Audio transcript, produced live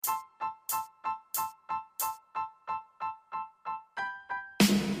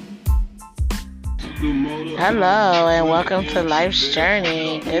Hello and welcome to Life's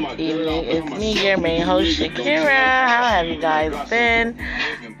Journey. Good evening. It's me, your main host, Shakira. How have you guys been?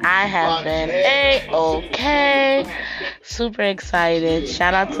 I have been A-OK. Super excited.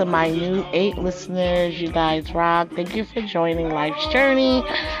 Shout out to my new 8 listeners. You guys rock. Thank you for joining Life's Journey.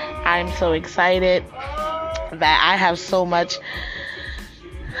 I'm so excited that I have so much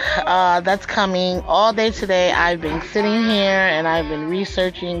that's coming all day today. I've been sitting here and I've been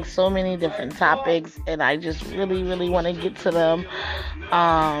researching so many different topics, and I just really, really want to get to them.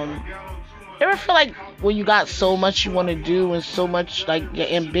 You ever feel like when you got so much you want to do and so much like your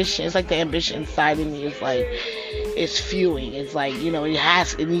ambition? It's like the ambition inside of me is like it's fueling. It's like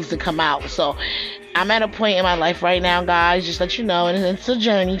it needs to come out. So I'm at a point in my life right now, guys, just let you know, and it's a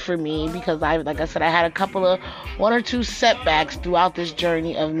journey for me because like I said, I had a couple of one or two setbacks throughout this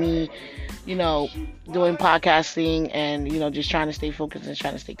journey of me, doing podcasting and, just trying to stay focused and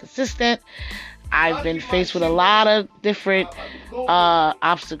trying to stay consistent. I've been faced with a lot of different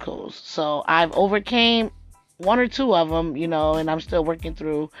obstacles. So I've overcame one or two of them, and I'm still working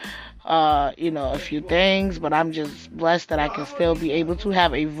through a few things, but I'm just blessed that I can still be able to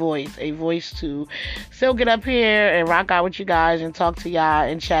have a voice to still get up here and rock out with you guys and talk to y'all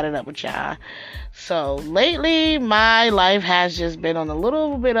and chat it up with y'all. So lately, my life has just been on a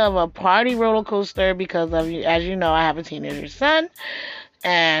little bit of a party roller coaster because as you know, I have a teenager son,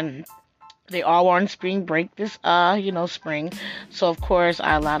 and they all were on spring break this, spring. So of course,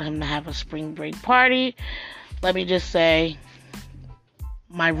 I allowed him to have a spring break party. Let me just say,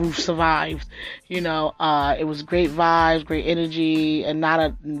 my roof survived. It was great vibes, great energy, and not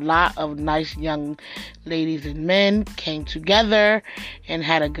a lot of nice young ladies and men came together and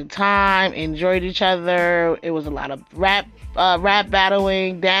had a good time, enjoyed each other. It was a lot of rap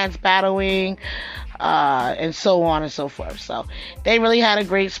battling, dance battling, and so on and so forth. So they really had a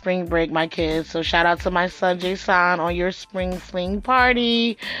great spring break, my kids. So shout out to my son Jason on your spring fling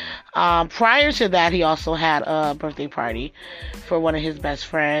party. Prior to that, he also had a birthday party for one of his best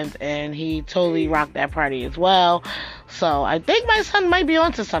friends, and he totally rocked that party as well. So I think my son might be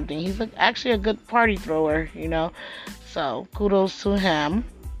onto something. He's actually a good party thrower, So kudos to him.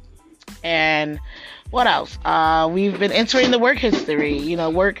 And what else? We've been entering the work history,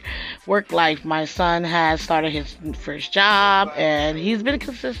 work life. My son has started his first job, and he's been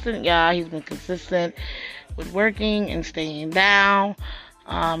consistent, yeah. He's been consistent with working and staying down.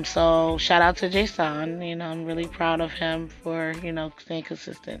 So shout out to Jason. I'm really proud of him for, staying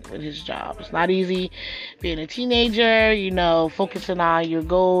consistent with his job. It's not easy being a teenager, focusing on your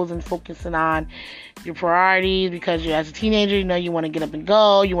goals and focusing on your priorities, because as a teenager, you want to get up and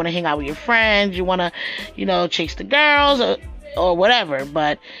go, you want to hang out with your friends, you want to, chase the girls or whatever.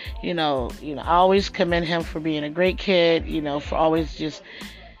 But, I always commend him for being a great kid, for always just,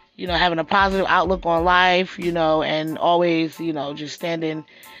 having a positive outlook on life, and always, just standing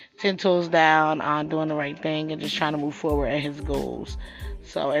 10 toes down on doing the right thing and just trying to move forward at his goals.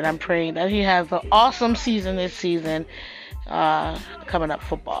 So, and I'm praying that he has an awesome season this season, coming up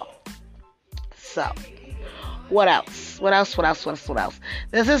football. So, what else?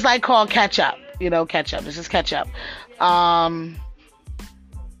 This is like called catch up, catch up. This is catch up.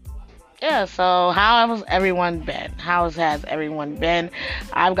 Yeah, so how has everyone been? Has everyone been?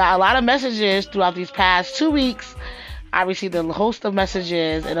 I've got a lot of messages throughout these past 2 weeks. I received a host of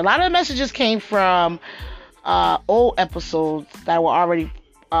messages, and a lot of the messages came from old episodes that were already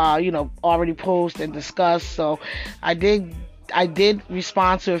posted and discussed. So I did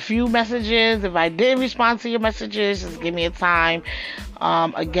respond to a few messages. If I didn't respond to your messages, just give me a time.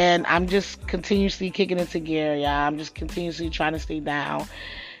 Again, I'm just continuously kicking into gear, yeah. I'm just continuously trying to stay down,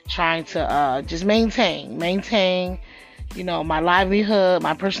 trying to just maintain, my livelihood,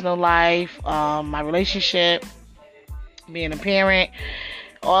 my personal life, my relationship, being a parent,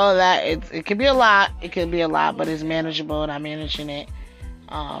 all of that. It can be a lot. But it's manageable, and I'm managing it.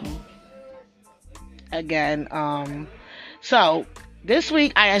 So this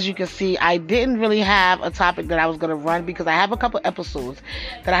week, as you can see, I didn't really have a topic that I was going to run because I have a couple episodes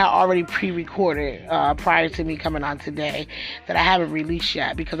that I had already pre-recorded prior to me coming on today that I haven't released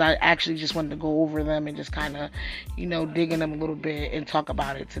yet, because I actually just wanted to go over them and just kind of, dig in them a little bit and talk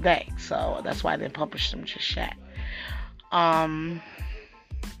about it today. So that's why I didn't publish them just yet. One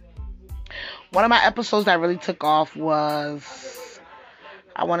of my episodes that really took off I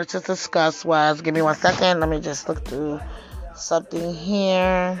wanted to discuss was, give me 1 second, let me just look through something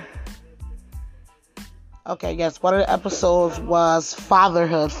here. Okay, yes, one of the episodes was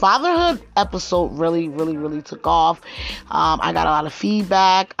fatherhood. Fatherhood episode really, really, really took off. I got a lot of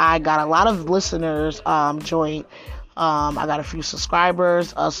feedback. I got a lot of listeners join I got a few subscribers.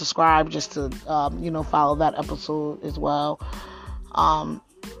 Subscribe just to, follow that episode as well.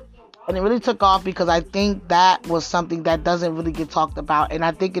 And it really took off because I think that was something that doesn't really get talked about. And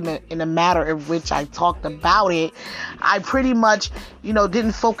I think in the matter of which I talked about it, I pretty much,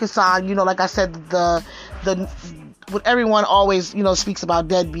 didn't focus on, like I said, the what everyone always, speaks about,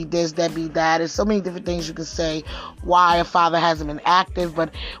 deadbeat this, deadbeat that. There's so many different things you can say why a father hasn't been active,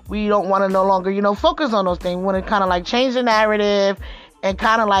 but we don't want to no longer, focus on those things. We want to kind of like change the narrative and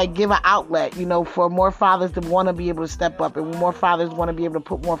kind of like give an outlet, for more fathers to want to be able to step up, and more fathers want to be able to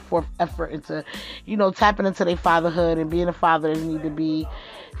put more forth effort into, tapping into their fatherhood and being a father they need to be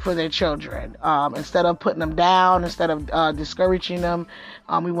for their children. Instead of putting them down, instead of discouraging them,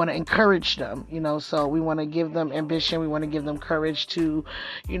 we want to encourage them, so we want to give them ambition. We want to give them courage to,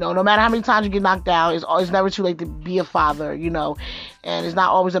 no matter how many times you get knocked down, it's never too late to be a father, and it's not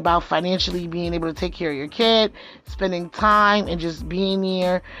always about financially being able to take care of your kid, spending time and just being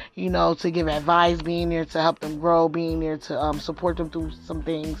there, to give advice, being there to help them grow, being there to support them through some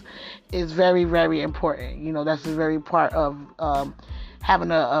things is very, very important. That's a very part of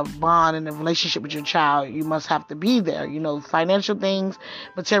having a bond and a relationship with your child. You must have to be there. Financial things,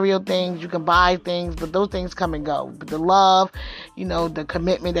 material things, you can buy things, but those things come and go. But the love, the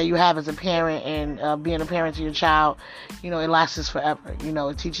commitment that you have as a parent and being a parent to your child, it lasts forever.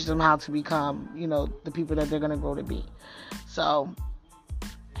 It teaches them how to become, the people that they're going to grow to be. So,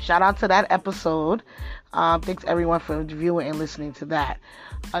 shout out to that episode. Thanks everyone for viewing and listening to that.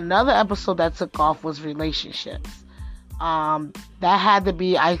 Another episode that took off was relationships. That had to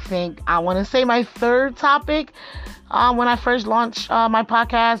be, I think, I want to say my third topic. When I first launched my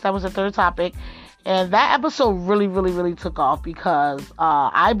podcast, that was the third topic. And that episode really, really, really took off because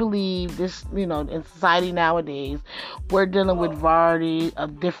I believe this, in society nowadays, we're dealing with variety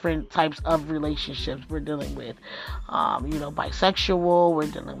of different types of relationships. We're dealing with, bisexual, we're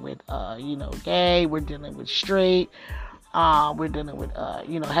dealing with, gay, we're dealing with straight. We're dealing with,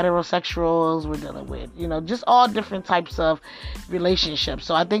 heterosexuals. We're dealing with, just all different types of relationships.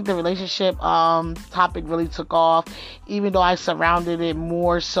 So I think the relationship topic really took off, even though I surrounded it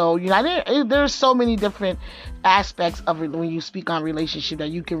more so. There's so many different aspects of it when you speak on relationship that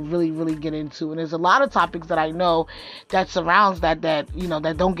you can really, really get into. And there's a lot of topics that I know that surrounds that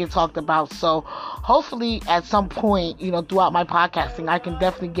don't get talked about. So hopefully at some point, throughout my podcasting, I can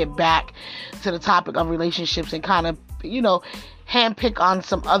definitely get back to the topic of relationships and kind of, handpick on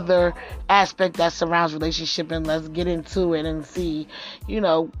some other aspect that surrounds relationship, and let's get into it and see,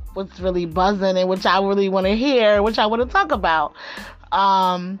 what's really buzzing and which I really want to hear, which I want to talk about.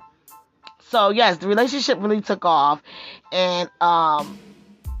 So yes, the relationship really took off, and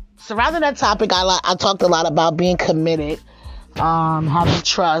surrounding that topic, I talked a lot about being committed, having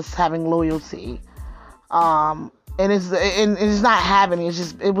trust, having loyalty, and it's not having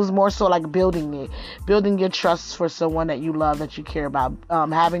it. It was more so like building your trust for someone that you love, that you care about,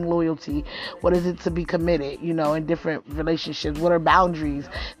 having loyalty. What is it to be committed, in different relationships? What are boundaries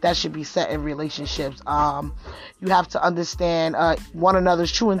that should be set in relationships? You have to understand one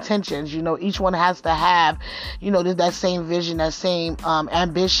another's true intentions. Each one has to have, that same vision, that same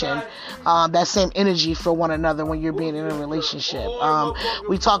ambition, that same energy for one another when you're being in a relationship.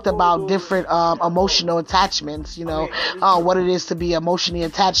 We talked about different emotional attachments, what it is to be emotionally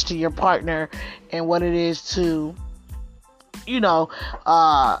attached to your partner, and what it is to,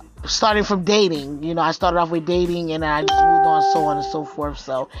 starting from dating. I started off with dating, and I just moved on, so on and so forth.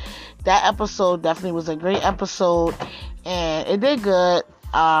 So that episode definitely was a great episode, and it did good.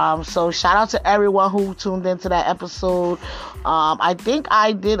 So shout out to everyone who tuned into that episode. I think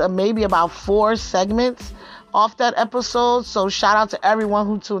I did maybe about 4 segments off that episode. So shout out to everyone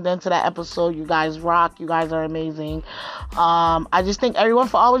who tuned into that episode. You guys rock. You guys are amazing. I just thank everyone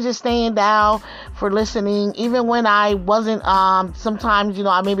for always just staying down, for listening, even when I wasn't, sometimes,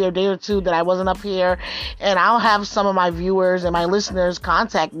 maybe a day or two that I wasn't up here, and I'll have some of my viewers and my listeners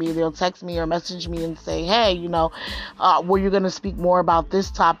contact me. They'll text me or message me and say, hey, were you going to speak more about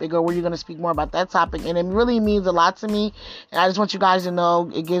this topic, or were you going to speak more about that topic? And it really means a lot to me. And I just want you guys to know,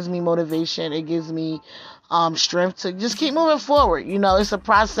 it gives me motivation. It gives me strength to just keep moving forward. It's a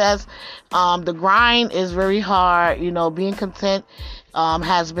process. The grind is very hard. Being content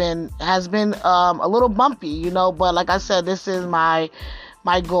has been a little bumpy, but like I said, this is my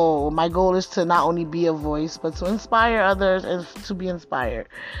goal. My goal is to not only be a voice, but to inspire others and to be inspired.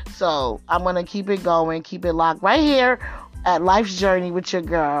 So I'm going to keep it going, keep it locked right here at Life's Journey with your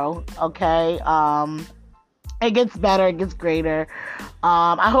girl. Okay. It gets better. It gets greater.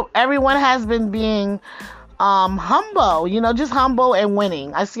 I hope everyone has been being humble, just humble and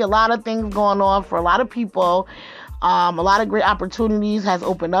winning. I see a lot of things going on for a lot of people. A lot of great opportunities has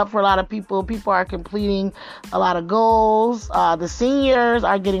opened up for a lot of people. People are completing a lot of goals. The seniors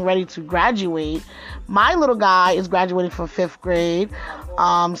are getting ready to graduate. My little guy is graduating from 5th grade.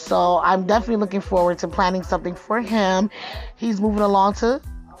 So I'm definitely looking forward to planning something for him. He's moving along to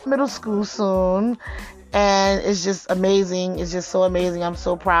middle school soon. And it's just amazing. It's just so amazing. I'm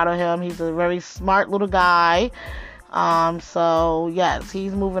so proud of him. He's a very smart little guy. So yes,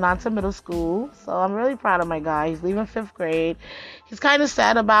 he's moving on to middle school. So I'm really proud of my guy. He's leaving 5th grade. He's kind of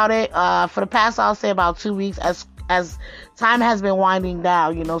sad about it. For the past, I'll say about 2 weeks, as time has been winding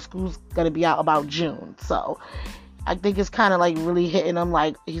down, school's gonna be out about June. So I think it's kind of like really hitting him,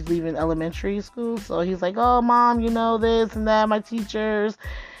 like he's leaving elementary school. So he's like, oh mom, this and that, my teachers.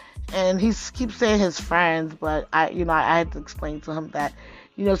 And he keeps saying his friends, but I had to explain to him that,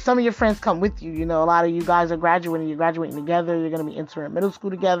 some of your friends come with you. A lot of you guys are graduating. You're graduating together. You're going to be entering middle school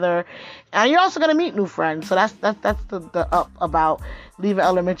together, and you're also going to meet new friends. So that's the up about leaving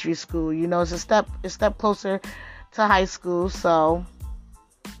elementary school. It's a step closer to high school. So,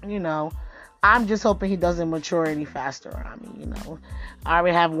 I'm just hoping he doesn't mature any faster around me. I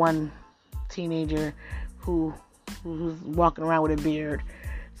already have one teenager who's walking around with a beard.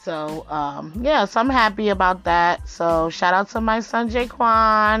 So, so I'm happy about that. So, shout out to my son,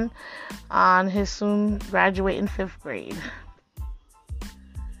 Jaquan, on his soon graduating 5th grade.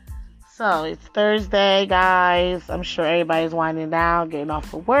 So, it's Thursday, guys. I'm sure everybody's winding down, getting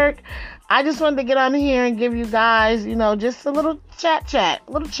off of work. I just wanted to get on here and give you guys, just a little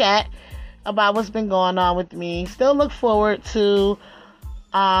chat about what's been going on with me. Still look forward to,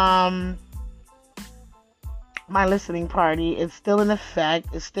 my listening party. Is still in effect.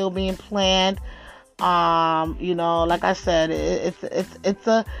 It's still being planned. Like I said, it's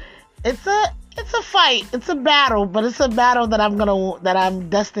a fight. It's a battle, but it's a battle that I'm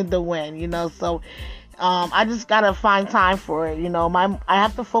destined to win. So I just gotta find time for it. I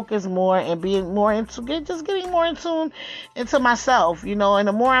have to focus more and be more getting more in tune into myself. And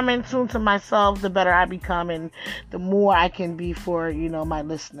the more I'm in tune to myself, the better I become, and the more I can be for my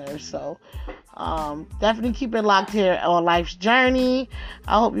listeners. So definitely keep it locked here on Life's Journey.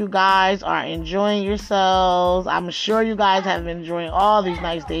 I hope you guys are enjoying yourselves. I'm sure you guys have been enjoying all these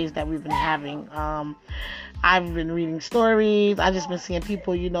nice days that we've been having. I've been reading stories. I've just been seeing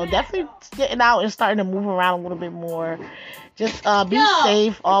people, definitely getting out and starting to move around a little bit more. Just be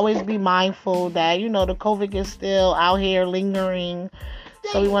safe. Always be mindful that, the COVID is still out here lingering.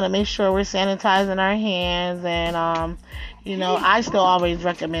 So we want to make sure we're sanitizing our hands. And, I still always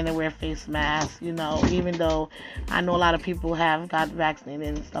recommend to wear face masks, even though I know a lot of people have got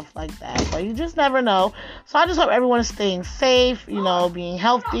vaccinated and stuff like that. But you just never know. So I just hope everyone is staying safe, being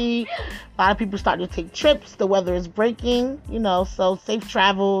healthy. A lot of people starting to take trips. The weather is breaking, so safe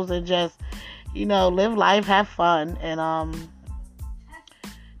travels and just, live life, have fun. And,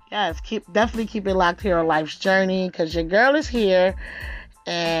 yes, definitely keep it locked here on Life's Journey, because your girl is here.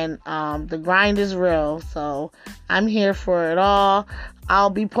 And the grind is real, so I'm here for it all.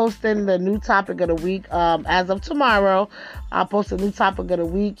 I'll be posting the new topic of the week as of tomorrow. I'll post a new topic of the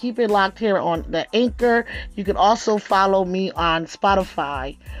week. Keep it locked here on the Anchor. You can also follow me on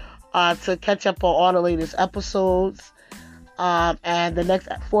Spotify to catch up on all the latest episodes. And the next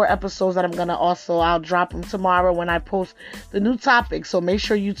 4 episodes that I'll drop them tomorrow when I post the new topic. So make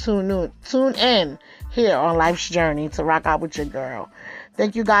sure you tune in here on Life's Journey to rock out with your girl.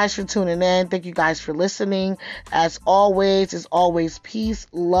 Thank you guys for tuning in. Thank you guys for listening. As always, it's always peace,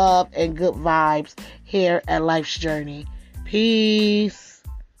 love, and good vibes here at Life's Journey. Peace.